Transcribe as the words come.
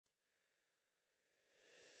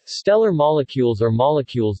Stellar molecules are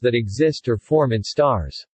molecules that exist or form in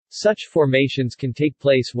stars. Such formations can take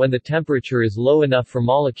place when the temperature is low enough for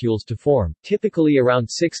molecules to form, typically around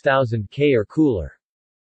 6000 K or cooler.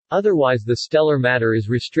 Otherwise, the stellar matter is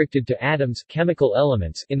restricted to atoms, chemical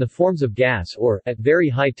elements, in the forms of gas or, at very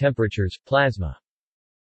high temperatures, plasma.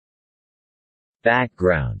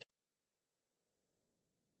 Background.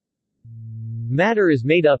 Matter is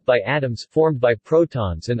made up by atoms, formed by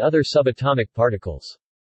protons and other subatomic particles.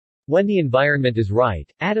 When the environment is right,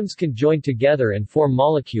 atoms can join together and form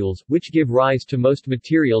molecules, which give rise to most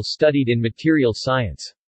materials studied in material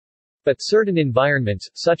science. But certain environments,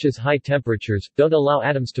 such as high temperatures, don't allow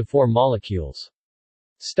atoms to form molecules.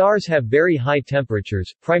 Stars have very high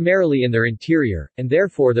temperatures, primarily in their interior, and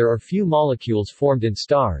therefore there are few molecules formed in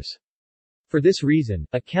stars. For this reason,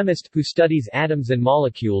 a chemist who studies atoms and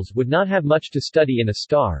molecules would not have much to study in a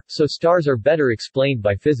star, so stars are better explained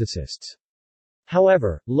by physicists.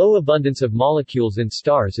 However, low abundance of molecules in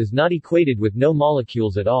stars is not equated with no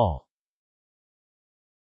molecules at all.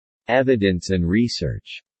 Evidence and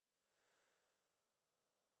research.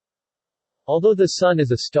 Although the Sun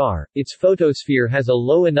is a star, its photosphere has a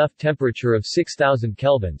low enough temperature of 6000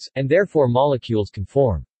 kelvins, and therefore molecules can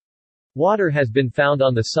form. Water has been found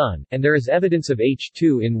on the Sun, and there is evidence of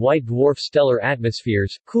H2 in white dwarf stellar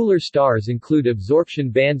atmospheres. Cooler stars include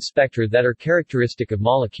absorption band spectra that are characteristic of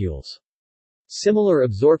molecules. Similar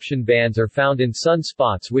absorption bands are found in sun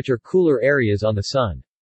spots, which are cooler areas on the Sun.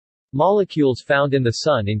 Molecules found in the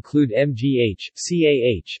Sun include MgH,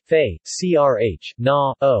 CaH, Fe, CrH,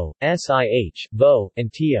 Na, O, SiH, Vo,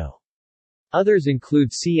 and TO. Others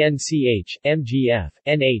include CnCH, MgF,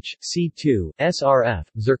 NH, C2, SrF,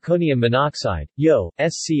 zirconium monoxide, Yo,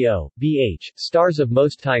 SCO, BH. Stars of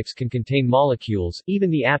most types can contain molecules, even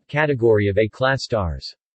the AP category of A-class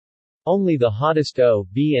stars. Only the hottest O,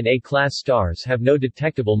 B and A-class stars have no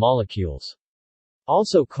detectable molecules.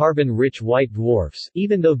 Also, carbon-rich white dwarfs,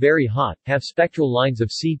 even though very hot, have spectral lines of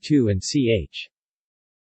C2 and CH.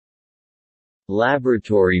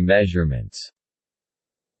 Laboratory measurements.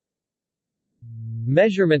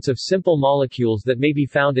 Measurements of simple molecules that may be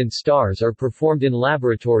found in stars are performed in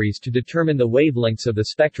laboratories to determine the wavelengths of the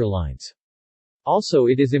spectral lines. Also,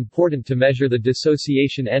 it is important to measure the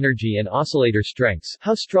dissociation energy and oscillator strengths,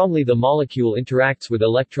 how strongly the molecule interacts with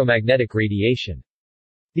electromagnetic radiation.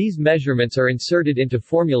 These measurements are inserted into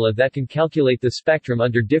formula that can calculate the spectrum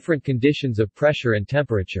under different conditions of pressure and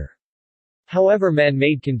temperature. However,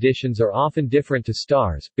 man-made conditions are often different to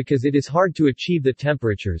stars, because it is hard to achieve the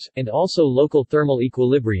temperatures, and also local thermal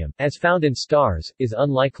equilibrium, as found in stars, is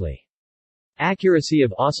unlikely. Accuracy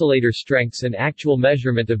of oscillator strengths and actual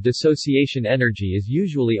measurement of dissociation energy is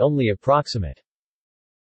usually only approximate.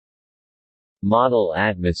 Model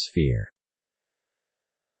atmosphere.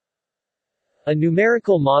 A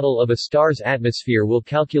numerical model of a star's atmosphere will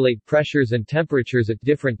calculate pressures and temperatures at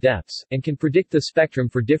different depths, and can predict the spectrum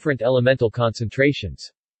for different elemental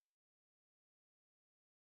concentrations.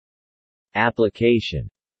 Application.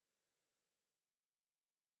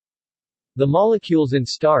 The molecules in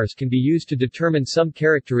stars can be used to determine some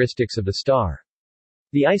characteristics of the star.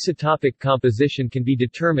 The isotopic composition can be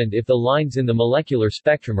determined if the lines in the molecular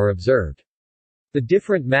spectrum are observed. The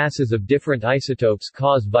different masses of different isotopes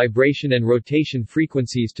cause vibration and rotation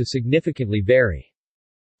frequencies to significantly vary.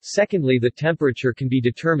 Secondly, the temperature can be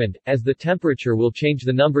determined, as the temperature will change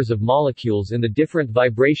the numbers of molecules in the different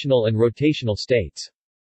vibrational and rotational states.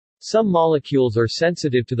 Some molecules are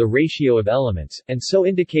sensitive to the ratio of elements, and so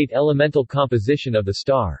indicate elemental composition of the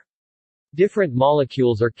star. Different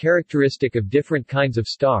molecules are characteristic of different kinds of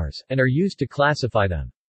stars, and are used to classify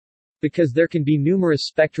them. Because there can be numerous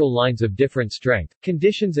spectral lines of different strength,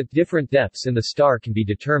 conditions at different depths in the star can be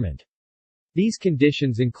determined. These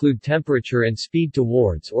conditions include temperature and speed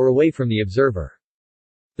towards or away from the observer.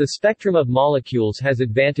 The spectrum of molecules has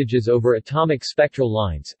advantages over atomic spectral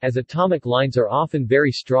lines, as atomic lines are often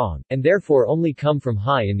very strong, and therefore only come from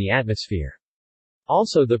high in the atmosphere.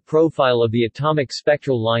 Also, the profile of the atomic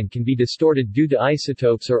spectral line can be distorted due to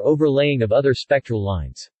isotopes or overlaying of other spectral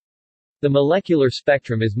lines. The molecular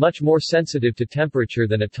spectrum is much more sensitive to temperature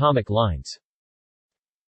than atomic lines.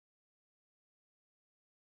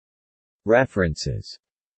 References.